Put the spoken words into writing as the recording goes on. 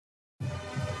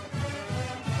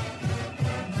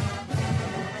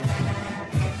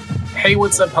Hey,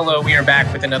 what's up? Hello, we are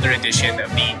back with another edition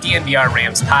of the DNVR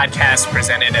Rams podcast,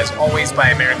 presented as always by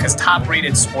America's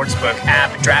top-rated sportsbook app,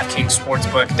 DraftKings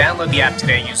Sportsbook. Download the app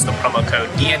today, use the promo code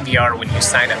DNVR when you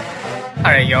sign up. All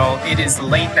right, y'all, it is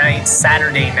late night,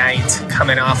 Saturday night,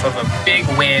 coming off of a big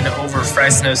win over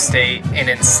Fresno State, an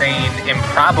insane,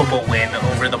 improbable win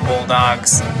over the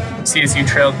Bulldogs. CSU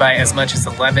trailed by as much as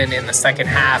 11 in the second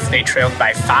half. They trailed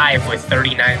by 5 with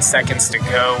 39 seconds to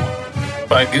go.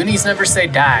 But Goonies never say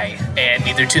die, and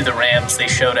neither do the Rams. They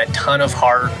showed a ton of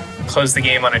heart, closed the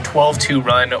game on a 12-2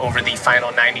 run over the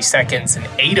final 90 seconds, an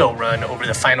 8-0 run over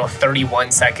the final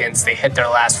 31 seconds. They hit their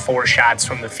last 4 shots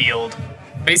from the field.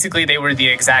 Basically, they were the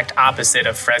exact opposite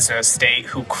of Fresno State,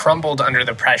 who crumbled under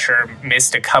the pressure,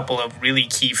 missed a couple of really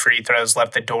key free throws,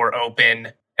 left the door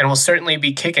open, and will certainly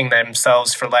be kicking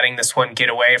themselves for letting this one get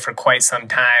away for quite some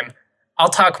time. I'll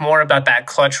talk more about that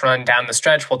clutch run down the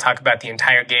stretch. We'll talk about the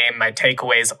entire game, my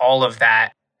takeaways, all of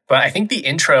that. But I think the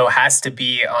intro has to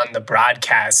be on the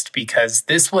broadcast because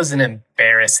this was an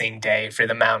embarrassing day for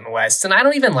the Mountain West. And I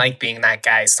don't even like being that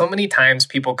guy. So many times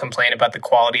people complain about the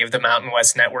quality of the Mountain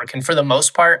West network. And for the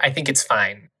most part, I think it's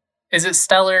fine. Is it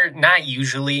stellar? Not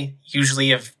usually.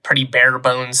 Usually a pretty bare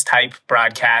bones type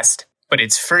broadcast. But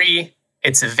it's free.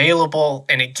 It's available,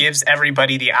 and it gives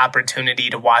everybody the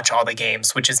opportunity to watch all the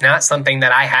games, which is not something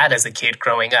that I had as a kid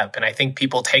growing up. And I think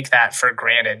people take that for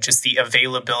granted, just the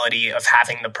availability of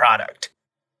having the product.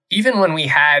 Even when we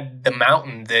had The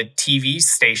Mountain, the TV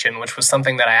station, which was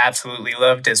something that I absolutely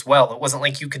loved as well, it wasn't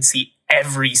like you could see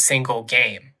every single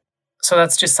game. So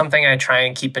that's just something I try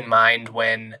and keep in mind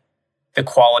when the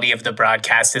quality of the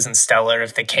broadcast isn't stellar,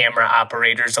 if the camera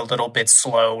operator's a little bit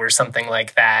slow or something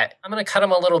like that. I'm going to cut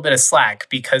them a little bit of slack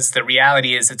because the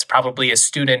reality is it's probably a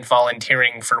student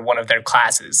volunteering for one of their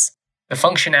classes. The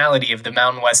functionality of the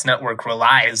Mountain West Network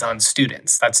relies on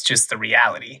students. That's just the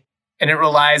reality. And it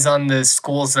relies on the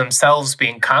schools themselves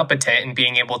being competent and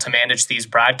being able to manage these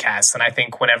broadcasts. And I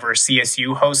think whenever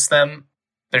CSU hosts them,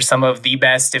 they're some of the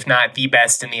best, if not the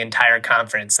best, in the entire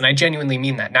conference. And I genuinely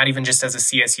mean that, not even just as a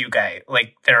CSU guy.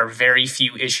 Like, there are very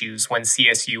few issues when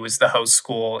CSU is the host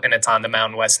school and it's on the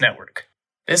Mountain West Network.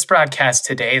 This broadcast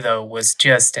today, though, was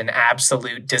just an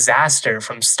absolute disaster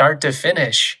from start to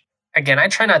finish. Again, I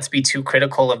try not to be too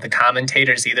critical of the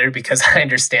commentators either because I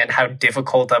understand how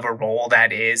difficult of a role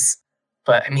that is.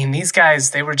 But, I mean, these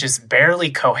guys, they were just barely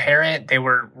coherent. They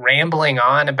were rambling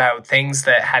on about things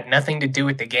that had nothing to do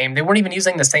with the game. They weren't even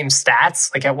using the same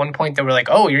stats. Like, at one point, they were like,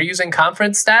 oh, you're using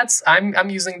conference stats?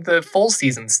 I'm using the full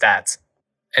season stats.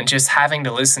 And just having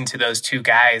to listen to those two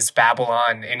guys babble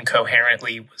on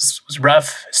incoherently was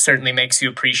rough. Certainly makes you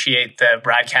appreciate the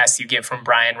broadcasts you get from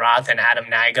Brian Roth and Adam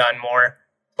Nygon more.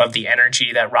 Love the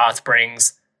energy that Roth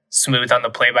brings. Smooth on the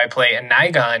play-by-play. And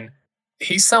Nygon,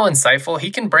 he's so insightful.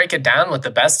 He can break it down with the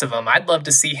best of them. I'd love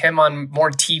to see him on more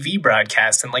TV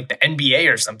broadcasts and like the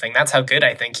NBA or something. That's how good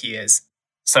I think he is.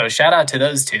 So shout out to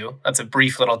those two. That's a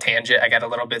brief little tangent. I got a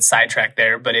little bit sidetracked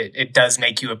there, but it does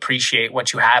make you appreciate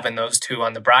what you have in those two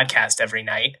on the broadcast every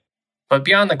night. But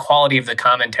beyond the quality of the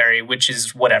commentary, which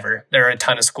is whatever, there are a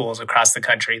ton of schools across the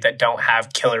country that don't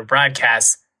have killer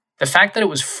broadcasts. The fact that it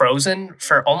was frozen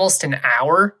for almost an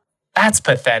hour, that's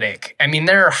pathetic. I mean,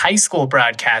 there are high school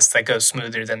broadcasts that go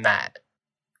smoother than that.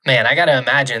 Man, I gotta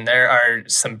imagine there are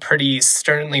some pretty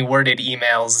sternly worded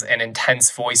emails and intense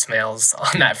voicemails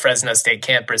on that Fresno State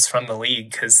campus from the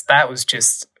league, because that was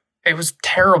just, it was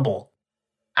terrible.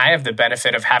 I have the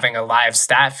benefit of having a live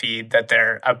stat feed that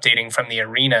they're updating from the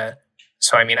arena.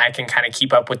 So, I mean, I can kind of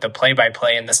keep up with the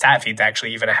play-by-play, and the stat feed's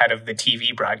actually even ahead of the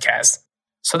TV broadcast.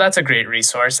 So that's a great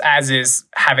resource, as is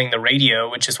having the radio,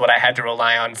 which is what I had to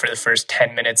rely on for the first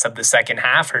 10 minutes of the second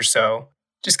half or so.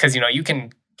 Just because, you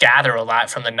can gather a lot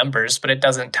from the numbers, but it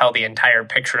doesn't tell the entire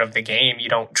picture of the game. You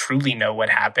don't truly know what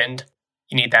happened.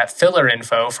 You need that filler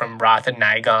info from Roth and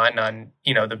Nygon on,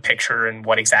 the picture and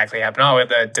what exactly happened. Oh,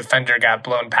 the defender got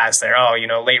blown past there. Oh,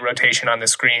 late rotation on the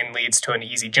screen leads to an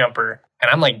easy jumper.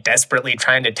 And I'm like desperately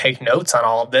trying to take notes on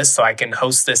all of this so I can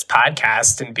host this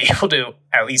podcast and be able to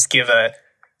at least give a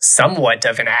somewhat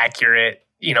of an accurate,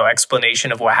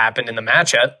 explanation of what happened in the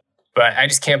matchup. But I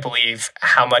just can't believe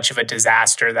how much of a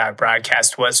disaster that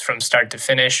broadcast was from start to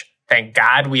finish. Thank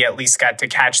God we at least got to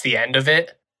catch the end of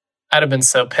it. I'd have been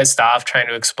so pissed off trying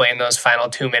to explain those final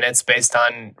 2 minutes based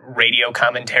on radio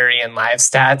commentary and live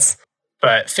stats.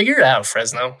 But figure it out,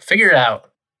 Fresno. Figure it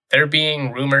out. They're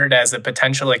being rumored as a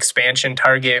potential expansion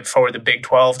target for the Big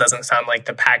 12. Doesn't sound like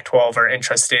the Pac-12 are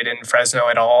interested in Fresno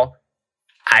at all.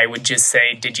 I would just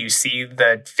say, did you see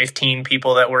the 15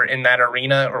 people that were in that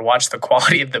arena or watch the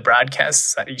quality of the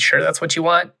broadcasts? Are you sure that's what you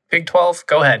want? Big 12?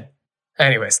 Go ahead.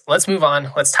 Anyways, let's move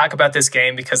on. Let's talk about this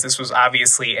game because this was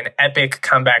obviously an epic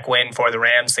comeback win for the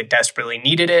Rams. They desperately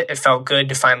needed it. It felt good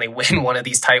to finally win one of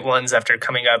these tight ones after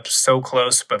coming up so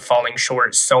close but falling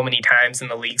short so many times in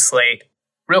the league slate.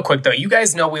 Real quick though, you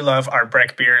guys know we love our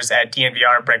Breck beers at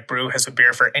DNVR. Breck Brew has a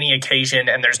beer for any occasion,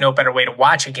 and there's no better way to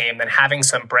watch a game than having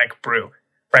some Breck Brew.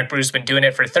 Breck Brew's been doing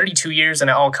it for 32 years, and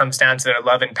it all comes down to their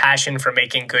love and passion for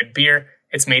making good beer.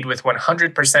 It's made with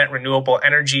 100% renewable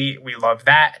energy. We love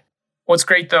that. What's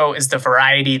great, though, is the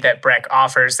variety that Breck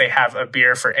offers. They have a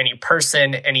beer for any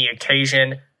person, any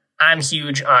occasion. I'm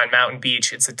huge on Mountain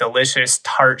Beach. It's a delicious,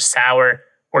 tart, sour.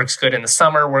 Works good in the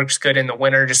summer, works good in the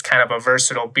winter, just kind of a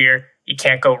versatile beer. You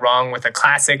can't go wrong with a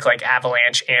classic like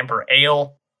Avalanche Amber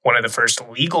Ale. One of the first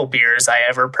legal beers I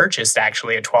ever purchased,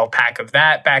 actually, a 12-pack of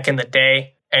that back in the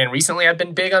day. And recently I've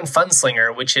been big on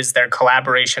Funslinger, which is their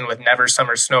collaboration with Never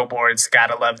Summer Snowboards.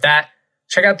 Gotta love that.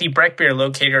 Check out the Breck Beer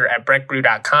locator at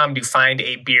breckbrew.com to find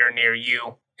a beer near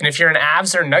you. And if you're an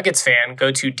Avs or Nuggets fan,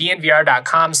 go to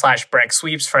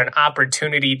dnvr.com/BreckSweeps for an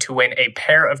opportunity to win a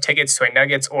pair of tickets to a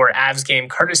Nuggets or Avs game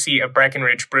courtesy of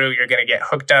Breckenridge Brew. You're going to get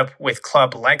hooked up with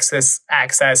Club Lexus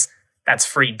access. That's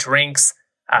free drinks,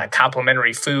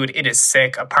 complimentary food. It is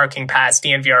sick. A parking pass,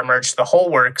 DNVR merch, the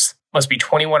whole works. Must be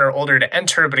 21 or older to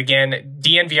enter, but again,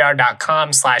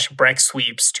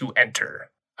 dnvr.com/BreckSweeps to enter.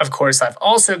 Of course, I've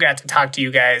also got to talk to you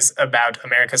guys about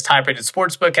America's top-rated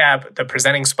sportsbook app, the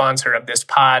presenting sponsor of this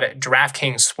pod,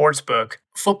 DraftKings Sportsbook.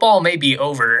 Football may be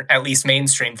over, at least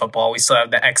mainstream football. We still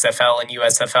have the XFL and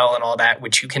USFL and all that,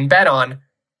 which you can bet on.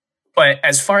 But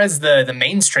as far as the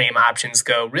mainstream options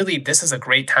go, really, this is a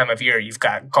great time of year. You've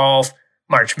got golf,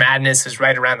 March Madness is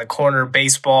right around the corner,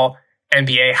 baseball,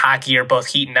 NBA, hockey are both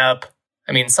heating up.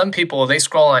 I mean, some people, they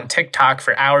scroll on TikTok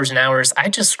for hours and hours. I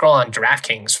just scroll on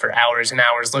DraftKings for hours and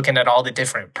hours looking at all the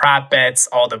different prop bets,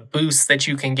 all the boosts that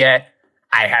you can get.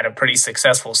 I had a pretty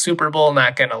successful Super Bowl,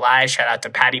 not going to lie. Shout out to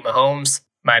Patty Mahomes.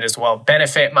 Might as well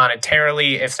benefit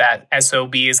monetarily if that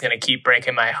SOB is going to keep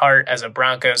breaking my heart as a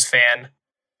Broncos fan.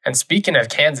 And speaking of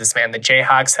Kansas, man, the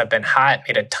Jayhawks have been hot,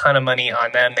 made a ton of money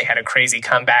on them. They had a crazy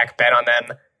comeback bet on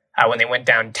them. When they went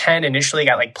down 10, initially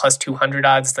got like plus 200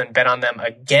 odds, then bet on them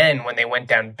again when they went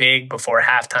down big before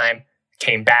halftime,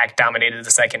 came back, dominated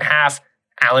the second half.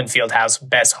 Allen Fieldhouse,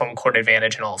 best home court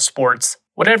advantage in all of sports.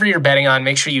 Whatever you're betting on,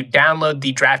 make sure you download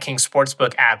the DraftKings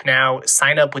Sportsbook app now.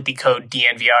 Sign up with the code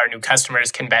DNVR. New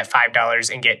customers can bet $5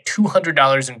 and get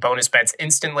 $200 in bonus bets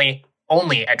instantly.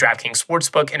 Only at DraftKings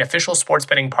Sportsbook, an official sports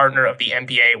betting partner of the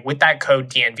NBA. With that code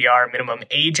DNVR, minimum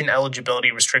age and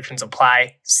eligibility restrictions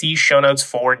apply. See show notes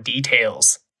for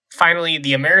details. Finally,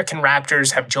 the American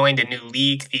Raptors have joined a new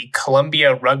league, the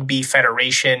Columbia Rugby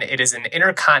Federation. It is an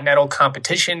intercontinental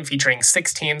competition featuring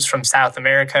 6 teams from South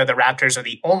America. The Raptors are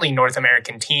the only North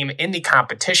American team in the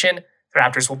competition. The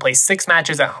Raptors will play 6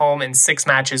 matches at home and 6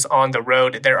 matches on the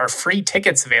road. There are free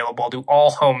tickets available to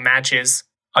all home matches.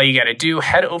 All you got to do,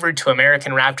 head over to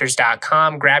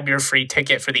AmericanRaptors.com, grab your free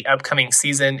ticket for the upcoming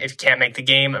season. If you can't make the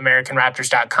game,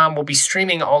 AmericanRaptors.com will be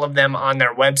streaming all of them on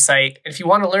their website. If you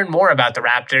want to learn more about the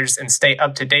Raptors and stay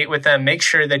up to date with them, make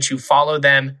sure that you follow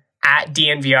them at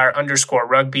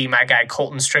DNVR_rugby. My guy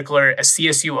Colton Strickler, a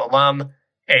CSU alum,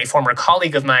 a former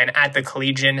colleague of mine at the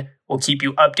Collegian, will keep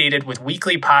you updated with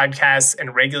weekly podcasts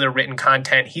and regular written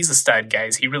content. He's a stud,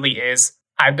 guys. He really is.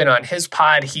 I've been on his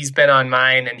pod, he's been on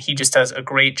mine, and he just does a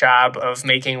great job of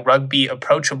making rugby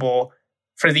approachable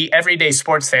for the everyday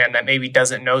sports fan that maybe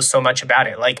doesn't know so much about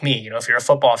it, like me. You know, if you're a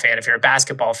football fan, if you're a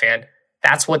basketball fan,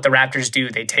 that's what the Raptors do.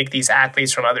 They take these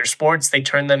athletes from other sports, they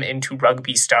turn them into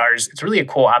rugby stars. It's really a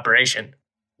cool operation.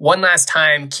 One last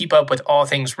time, keep up with all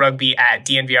things rugby at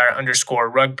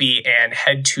DNVR_rugby and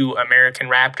head to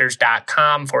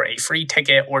AmericanRaptors.com for a free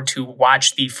ticket or to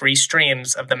watch the free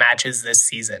streams of the matches this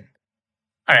season.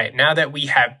 All right, now that we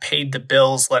have paid the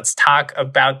bills, let's talk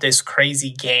about this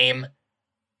crazy game.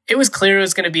 It was clear it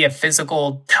was going to be a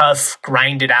physical, tough,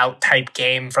 grinded out type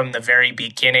game from the very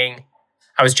beginning.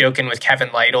 I was joking with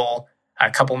Kevin Lytle a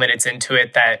couple minutes into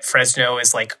it that Fresno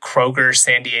is like Kroger,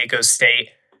 San Diego State.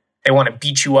 They want to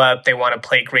beat you up. They want to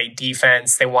play great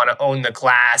defense. They want to own the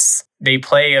glass. They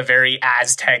play a very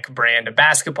Aztec brand of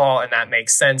basketball, and that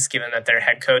makes sense given that their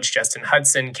head coach, Justin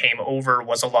Hudson, came over,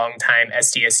 was a longtime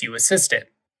SDSU assistant.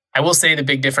 I will say the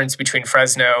big difference between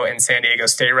Fresno and San Diego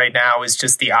State right now is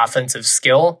just the offensive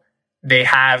skill. They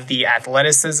have the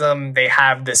athleticism, they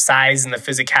have the size and the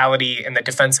physicality and the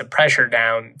defensive pressure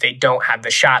down. They don't have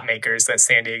the shot makers that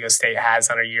San Diego State has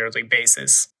on a yearly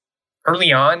basis.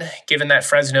 Early on, given that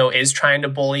Fresno is trying to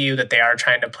bully you, that they are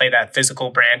trying to play that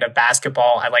physical brand of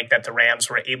basketball, I like that the Rams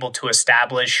were able to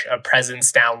establish a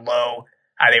presence down low,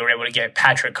 They were able to get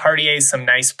Patrick Cartier some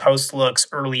nice post looks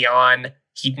early on.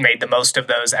 He made the most of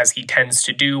those, as he tends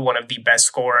to do, one of the best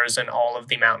scorers in all of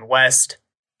the Mountain West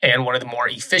and one of the more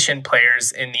efficient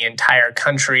players in the entire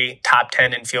country, top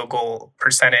 10 in field goal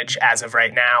percentage as of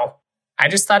right now. I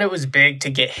just thought it was big to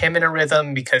get him in a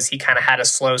rhythm because he kind of had a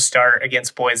slow start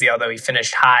against Boise, although he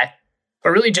finished hot. But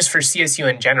really just for CSU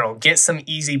in general, get some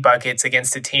easy buckets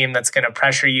against a team that's going to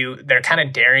pressure you. They're kind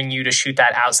of daring you to shoot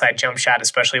that outside jump shot,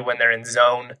 especially when they're in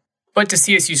zone. But to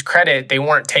CSU's credit, they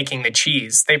weren't taking the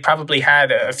cheese. They probably had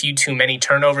a few too many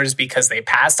turnovers because they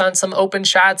passed on some open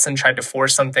shots and tried to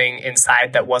force something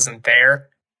inside that wasn't there.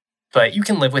 But you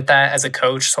can live with that as a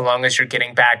coach so long as you're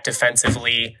getting back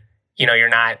defensively. You're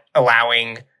not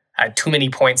allowing too many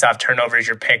points off turnovers.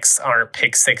 Your picks aren't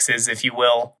pick sixes, if you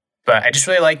will. But I just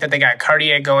really like that they got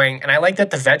Cartier going. And I like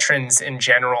that the veterans in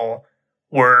general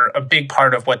were a big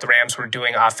part of what the Rams were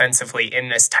doing offensively in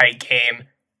this tight game.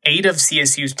 8 of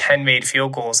CSU's 10 made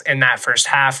field goals in that first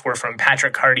half were from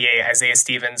Patrick Cartier, Isaiah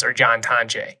Stevens, or John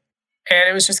Tonje. And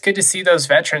it was just good to see those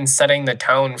veterans setting the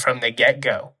tone from the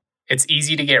get-go. It's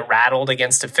easy to get rattled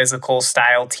against a physical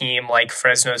style team like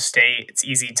Fresno State. It's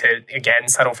easy to, again,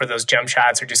 settle for those jump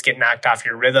shots or just get knocked off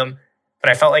your rhythm.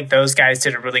 But I felt like those guys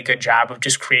did a really good job of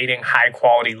just creating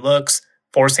high-quality looks,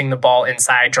 forcing the ball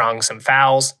inside, drawing some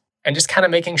fouls, and just kind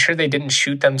of making sure they didn't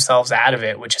shoot themselves out of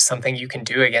it, which is something you can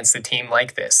do against a team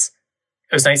like this.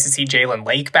 It was nice to see Jalen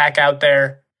Lake back out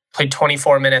there. Played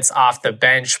 24 minutes off the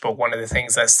bench, but one of the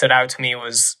things that stood out to me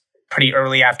was pretty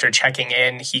early after checking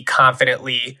in, he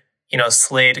confidently,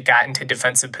 slid, got into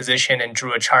defensive position and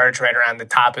drew a charge right around the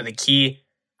top of the key.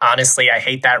 Honestly, I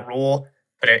hate that rule,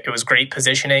 but it was great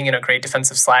positioning and a great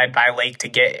defensive slide by Lake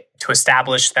to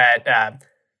establish that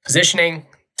positioning,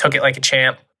 took it like a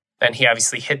champ. Then he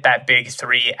obviously hit that big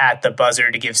 3 at the buzzer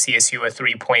to give CSU a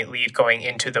 3-point lead going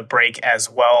into the break as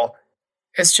well.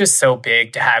 It's just so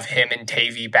big to have him and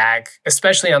Tavy back,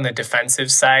 especially on the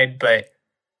defensive side, but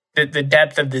the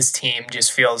depth of this team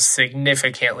just feels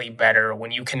significantly better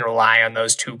when you can rely on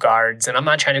those 2 guards. And I'm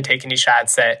not trying to take any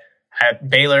shots at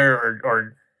Baylor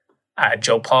or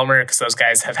Joe Palmer, because those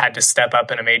guys have had to step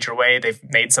up in a major way. They've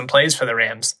made some plays for the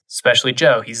Rams, especially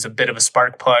Joe. He's a bit of a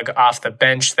spark plug off the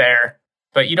bench there.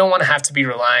 But you don't want to have to be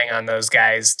relying on those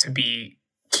guys to be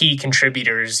key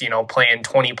contributors, playing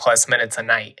 20-plus minutes a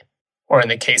night. Or in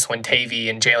the case when Tavy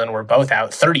and Jalen were both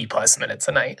out, 30-plus minutes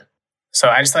a night. So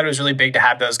I just thought it was really big to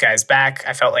have those guys back.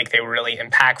 I felt like they were really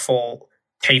impactful.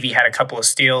 Tavy had a couple of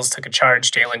steals, took a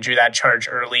charge. Jalen drew that charge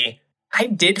early. I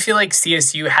did feel like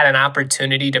CSU had an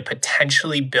opportunity to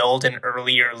potentially build an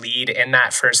earlier lead in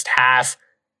that first half.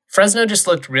 Fresno just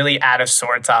looked really out of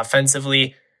sorts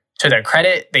offensively. To their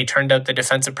credit, they turned up the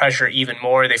defensive pressure even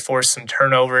more. They forced some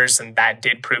turnovers, and that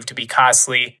did prove to be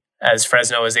costly as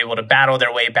Fresno was able to battle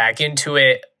their way back into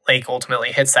it. Lake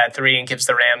ultimately hits that 3 and gives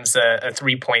the Rams a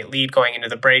 3-point lead going into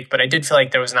the break. But I did feel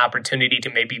like there was an opportunity to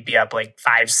maybe be up like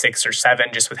 5, 6, or 7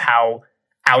 just with how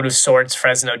out of sorts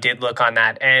Fresno did look on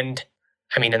that end.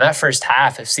 I mean, in that first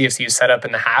half, if CSU set up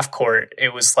in the half court,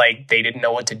 it was like they didn't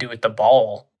know what to do with the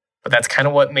ball. But that's kind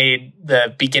of what made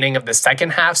the beginning of the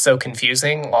second half so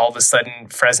confusing. All of a sudden,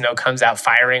 Fresno comes out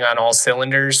firing on all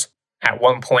cylinders. At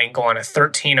one point, go on a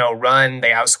 13-0 run.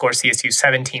 They outscore CSU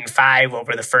 17-5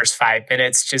 over the first 5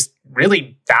 minutes. Just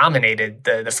really dominated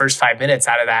the first 5 minutes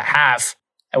out of that half.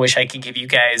 I wish I could give you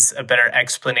guys a better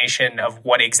explanation of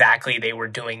what exactly they were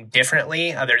doing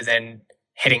differently other than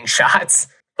hitting shots.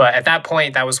 But at that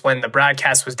point, that was when the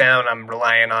broadcast was down. I'm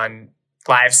relying on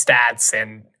live stats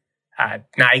and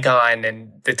Nygon,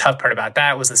 and the tough part about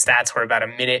that was the stats were about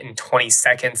 1 minute and 20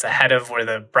 seconds ahead of where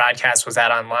the broadcast was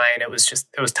at online. It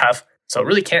was tough. So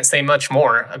really can't say much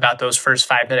more about those first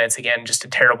 5 minutes. Again, just a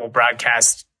terrible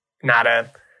broadcast, not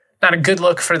a good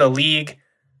look for the league,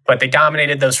 but they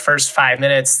dominated those first 5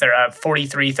 minutes. They're up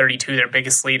 43-32, their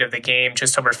biggest lead of the game,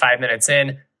 just over 5 minutes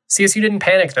in. CSU didn't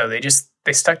panic though.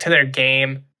 They stuck to their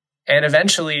game. And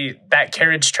eventually, that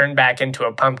carriage turned back into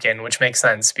a pumpkin, which makes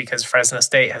sense because Fresno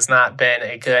State has not been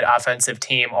a good offensive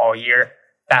team all year.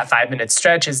 That 5-minute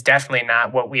stretch is definitely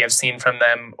not what we have seen from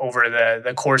them over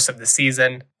the course of the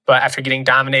season. But after getting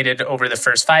dominated over the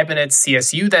first 5 minutes,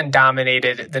 CSU then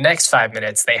dominated the next 5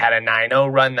 minutes. They had a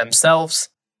 9-0 run themselves.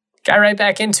 Got right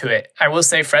back into it. I will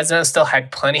say Fresno still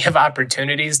had plenty of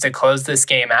opportunities to close this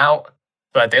game out,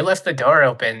 but they left the door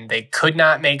open. They could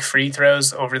not make free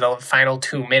throws over the final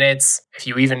 2 minutes. If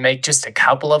you even make just a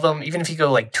couple of them, even if you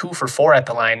go like 2 for 4 at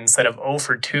the line instead of 0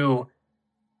 for 2,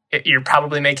 you're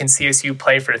probably making CSU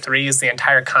play for threes. The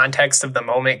entire context of the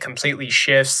moment completely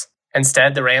shifts.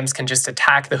 Instead, the Rams can just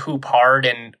attack the hoop hard,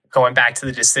 and going back to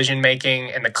the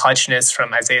decision-making and the clutchness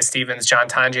from Isaiah Stevens, John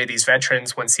Tonje, these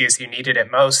veterans when CSU needed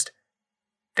it most,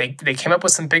 they came up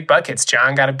with some big buckets.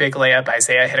 John got a big layup.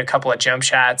 Isaiah hit a couple of jump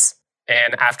shots.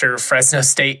 And after Fresno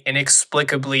State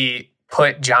inexplicably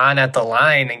put John at the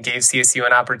line and gave CSU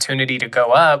an opportunity to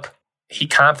go up, he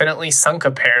confidently sunk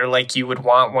a pair like you would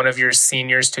want one of your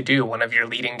seniors to do, one of your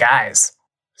leading guys.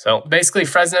 So basically,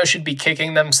 Fresno should be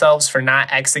kicking themselves for not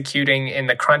executing in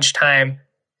the crunch time.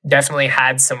 Definitely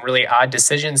had some really odd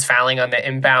decisions. Fouling on the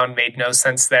inbound made no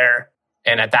sense there.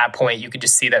 And at that point, you could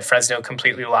just see that Fresno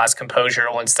completely lost composure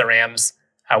once the Rams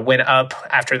went up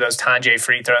after those Tonje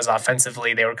free throws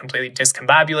offensively. They were completely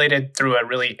discombobulated through a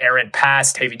really errant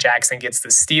pass. Tavy Jackson gets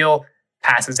the steal,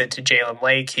 passes it to Jalen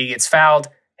Lake. He gets fouled,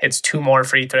 hits 2 more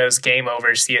free throws, game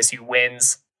over, CSU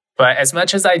wins. But as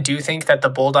much as I do think that the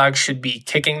Bulldogs should be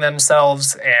kicking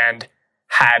themselves and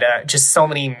had just so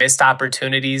many missed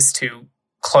opportunities to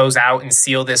close out and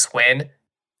seal this win,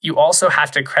 you also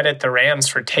have to credit the Rams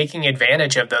for taking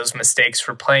advantage of those mistakes,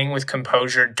 for playing with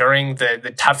composure during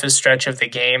the toughest stretch of the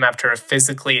game after a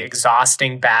physically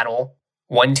exhausting battle.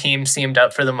 One team seemed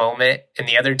up for the moment and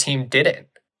the other team didn't.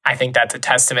 I think that's a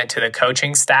testament to the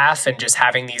coaching staff and just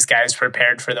having these guys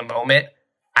prepared for the moment.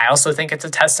 I also think it's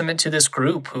a testament to this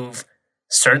group who've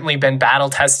certainly been battle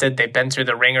tested. They've been through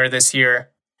the ringer this year.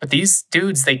 But these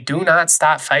dudes, they do not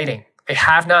stop fighting. They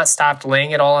have not stopped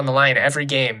laying it all on the line every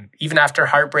game, even after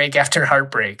heartbreak after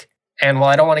heartbreak. And while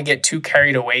I don't want to get too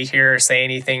carried away here or say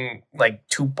anything like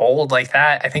too bold like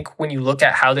that, I think when you look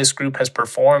at how this group has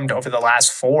performed over the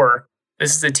last 4,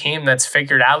 this is a team that's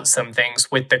figured out some things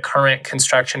with the current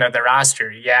construction of the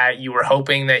roster. Yeah, you were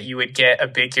hoping that you would get a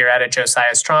big year out of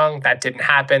Josiah Strong. That didn't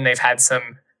happen. They've had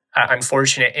some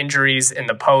unfortunate injuries in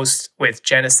the post with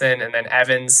Jennison and then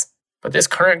Evans. But this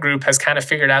current group has kind of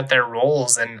figured out their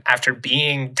roles. And after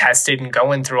being tested and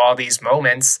going through all these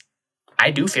moments,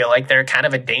 I do feel like they're kind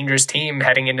of a dangerous team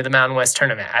heading into the Mountain West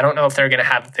tournament. I don't know if they're going to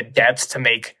have the depth to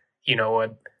make,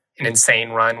 an insane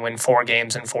run, win 4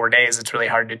 games in 4 days. It's really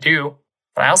hard to do.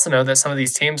 But I also know that some of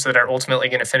these teams that are ultimately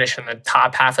going to finish in the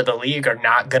top half of the league are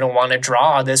not going to want to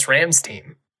draw this Rams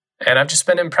team. And I've just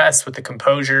been impressed with the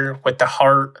composure, with the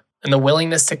heart, and the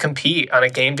willingness to compete on a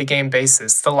game-to-game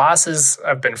basis. The losses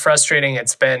have been frustrating.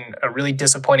 It's been a really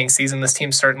disappointing season. This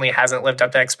team certainly hasn't lived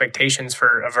up to expectations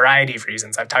for a variety of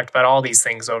reasons. I've talked about all these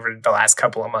things over the last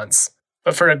couple of months.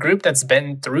 But for a group that's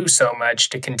been through so much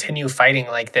to continue fighting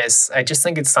like this, I just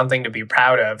think it's something to be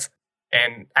proud of.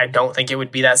 And I don't think it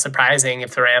would be that surprising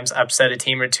if the Rams upset a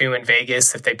team or two in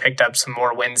Vegas, if they picked up some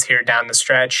more wins here down the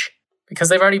stretch, because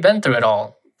they've already been through it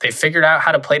all. They've figured out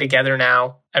how to play together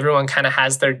now. Everyone kind of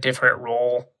has their different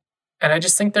role. And I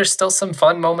just think there's still some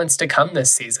fun moments to come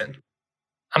this season.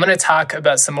 I'm going to talk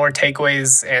about some more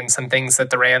takeaways and some things that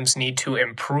the Rams need to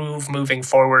improve moving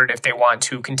forward if they want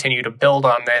to continue to build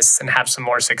on this and have some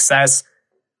more success.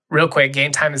 Real quick,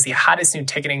 Game Time is the hottest new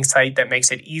ticketing site that makes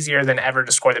it easier than ever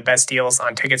to score the best deals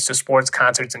on tickets to sports,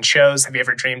 concerts, and shows. Have you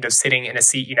ever dreamed of sitting in a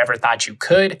seat you never thought you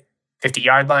could?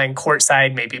 50-yard line,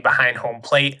 courtside, maybe behind home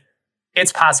plate.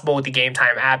 It's possible with the Game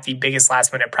Time app. The biggest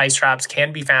last-minute price drops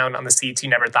can be found on the seats you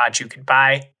never thought you could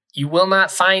buy. You will not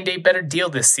find a better deal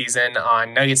this season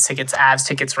on Nuggets tickets, Avs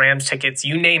tickets, Rams tickets,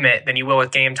 you name it, than you will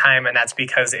with Game Time, and that's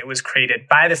because it was created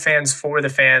by the fans for the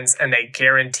fans, and they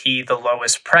guarantee the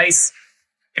lowest price.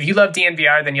 If you love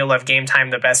DNVR, then you'll love Game Time.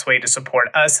 The best way to support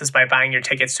us is by buying your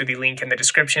tickets through the link in the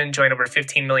description. Join over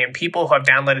 15 million people who have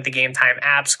downloaded the Game Time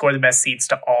app. Score the best seats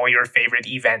to all your favorite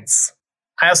events.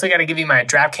 I also got to give you my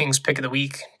DraftKings pick of the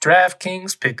week.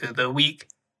 DraftKings pick of the week.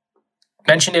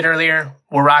 Mentioned it earlier.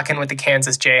 We're rocking with the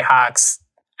Kansas Jayhawks.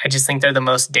 I just think they're the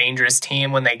most dangerous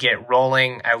team when they get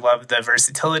rolling. I love the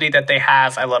versatility that they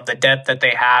have. I love the depth that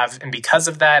they have. And because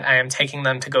of that, I am taking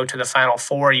them to go to the Final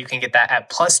Four. You can get that at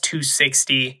plus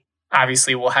 260.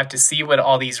 Obviously, we'll have to see what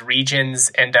all these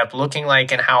regions end up looking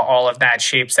like and how all of that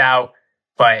shapes out.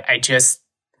 But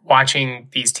watching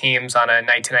these teams on a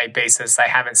night-to-night basis, I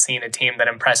haven't seen a team that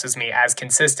impresses me as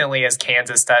consistently as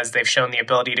Kansas does. They've shown the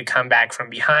ability to come back from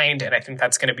behind, and I think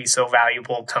that's going to be so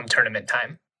valuable come tournament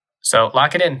time. So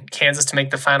lock it in. Kansas to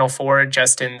make the Final Four.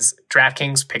 Justin's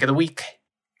DraftKings pick of the week.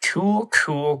 Cool.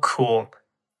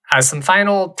 Some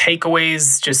final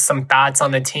takeaways, just some thoughts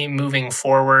on the team moving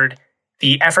forward.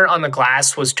 The effort on the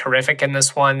glass was terrific in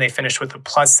this one. They finished with a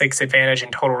 +6 advantage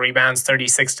in total rebounds,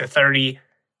 36-30.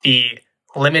 The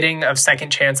limiting of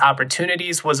second chance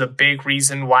opportunities was a big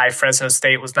reason why Fresno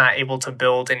State was not able to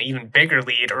build an even bigger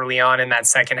lead early on in that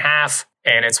second half.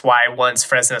 And it's why once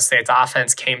Fresno State's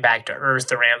offense came back to earth,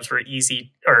 the Rams were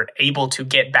able to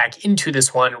get back into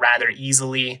this one rather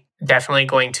easily. Definitely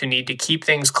going to need to keep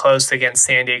things close against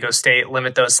San Diego State,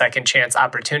 limit those second chance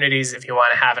opportunities if you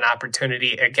want to have an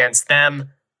opportunity against them.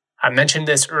 I mentioned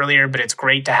this earlier, but it's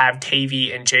great to have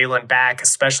Tavy and Jalen back,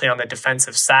 especially on the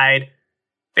defensive side.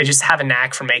 They just have a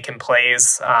knack for making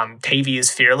plays. Tavy is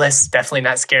fearless, definitely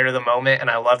not scared of the moment, and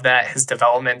I love that. His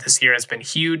development this year has been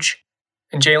huge.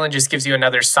 And Jalen just gives you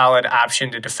another solid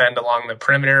option to defend along the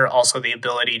perimeter. Also the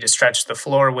ability to stretch the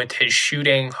floor with his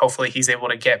shooting. Hopefully he's able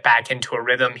to get back into a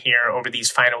rhythm here over these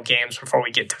final games before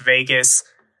we get to Vegas.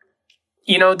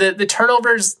 You know, the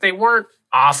turnovers, they weren't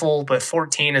awful, but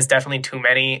 14 is definitely too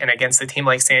many. And against a team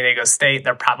like San Diego State,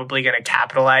 they're probably going to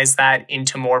capitalize that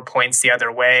into more points the other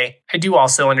way. I do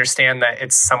also understand that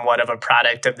it's somewhat of a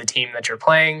product of the team that you're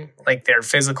playing. Like, they're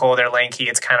physical, they're lanky,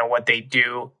 it's kind of what they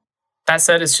do. That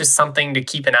said, it's just something to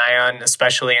keep an eye on,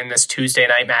 especially in this Tuesday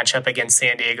night matchup against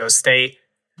San Diego State.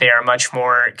 They are much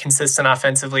more consistent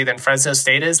offensively than Fresno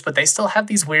State is, but they still have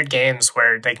these weird games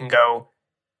where they can go,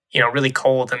 really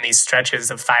cold in these stretches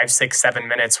of 5, 6, 7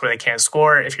 minutes where they can't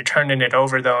score. If you're turning it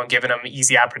over, though, and giving them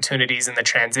easy opportunities in the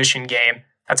transition game,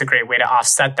 that's a great way to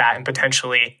offset that and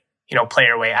potentially, play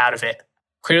your way out of it.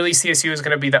 Clearly, CSU is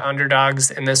going to be the underdogs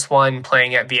in this one.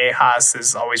 Playing at Viejas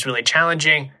is always really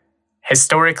challenging.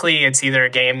 Historically, it's either a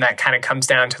game that kind of comes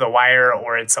down to the wire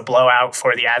or it's a blowout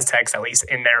for the Aztecs, at least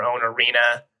in their own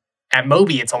arena. At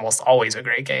Moby, it's almost always a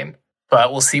great game.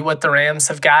 But we'll see what the Rams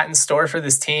have got in store for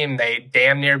this team. They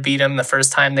damn near beat them the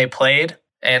first time they played.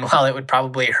 And while it would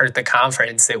probably hurt the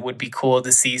conference, it would be cool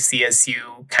to see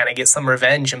CSU kind of get some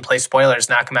revenge and play spoilers,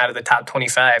 knock them out of the top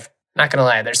 25. Not going to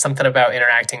lie, there's something about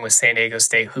interacting with San Diego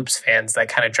State Hoops fans that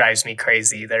kind of drives me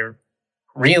crazy. They're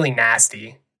really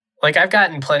nasty. Like, I've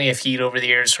gotten plenty of heat over the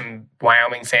years from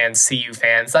Wyoming fans, CU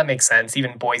fans. That makes sense.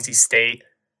 Even Boise State.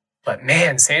 But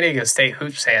man, San Diego State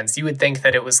Hoops fans, you would think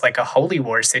that it was like a holy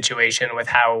war situation with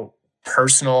how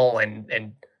personal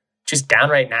and just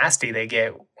downright nasty they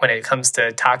get when it comes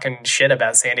to talking shit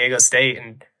about San Diego State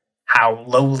and how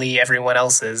lowly everyone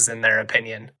else is in their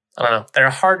opinion. I don't know. They're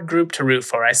a hard group to root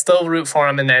for. I still root for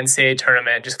them in the NCAA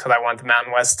tournament just because I want the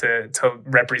Mountain West to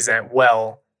represent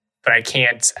well. But I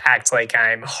can't act like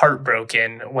I'm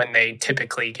heartbroken when they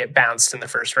typically get bounced in the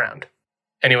first round.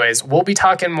 Anyways, we'll be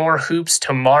talking more hoops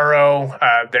tomorrow.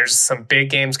 There's some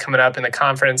big games coming up in the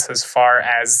conference as far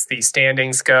as the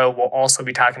standings go. We'll also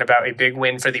be talking about a big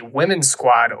win for the women's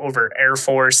squad over Air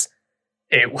Force.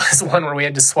 It was one where we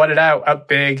had to sweat it out up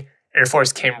big. Air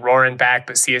Force came roaring back,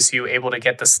 but CSU able to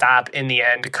get the stop in the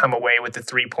end to come away with the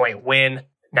 3-point win.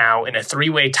 Now in a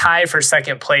 3-way tie for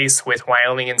second place with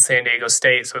Wyoming and San Diego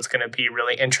State. So it's going to be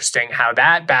really interesting how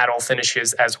that battle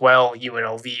finishes as well.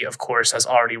 UNLV, of course, has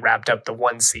already wrapped up the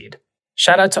 1 seed.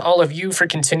 Shout out to all of you for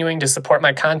continuing to support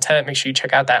my content. Make sure you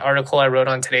check out that article I wrote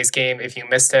on today's game. If you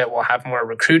missed it, we'll have more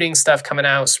recruiting stuff coming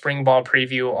out, spring ball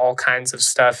preview, all kinds of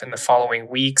stuff in the following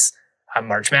weeks.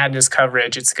 March Madness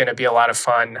coverage. It's going to be a lot of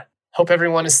fun. Hope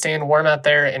everyone is staying warm out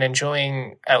there and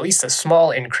enjoying at least a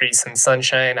small increase in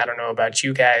sunshine. I don't know about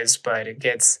you guys, but it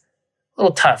gets a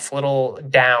little tough, a little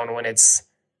down when it's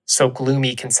so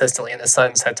gloomy consistently and the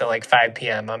sun set to like 5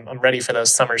 p.m. I'm ready for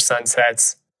those summer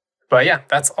sunsets. But yeah,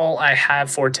 that's all I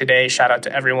have for today. Shout out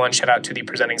to everyone. Shout out to the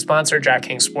presenting sponsor,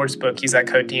 DraftKings Sportsbook. Use that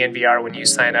code DNVR when you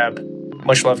sign up.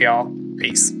 Much love, y'all.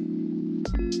 Peace.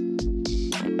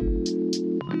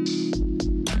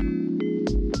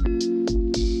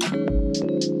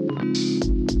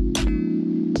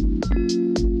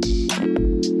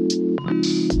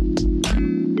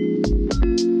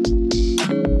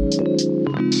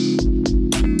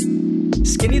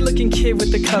 Kid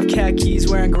with the cuff khakis,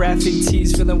 wearing graphic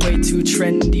tees, feeling way too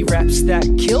trendy. Raps that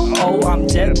kill, oh I'm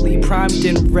deadly, primed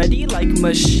and ready like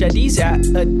machetes at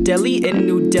a deli in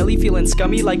New Delhi. Feeling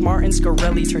scummy like Martin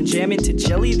Scarelli, turn jam into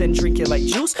jelly, then drink it like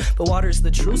juice. But water's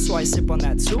the truth, so I sip on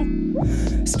that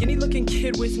too. Skinny looking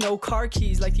kid with no car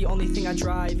keys, like the only thing I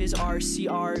drive is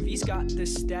RCRV's. Got the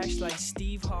stash like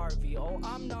Steve Harvey, oh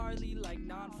I'm gnarly like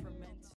non from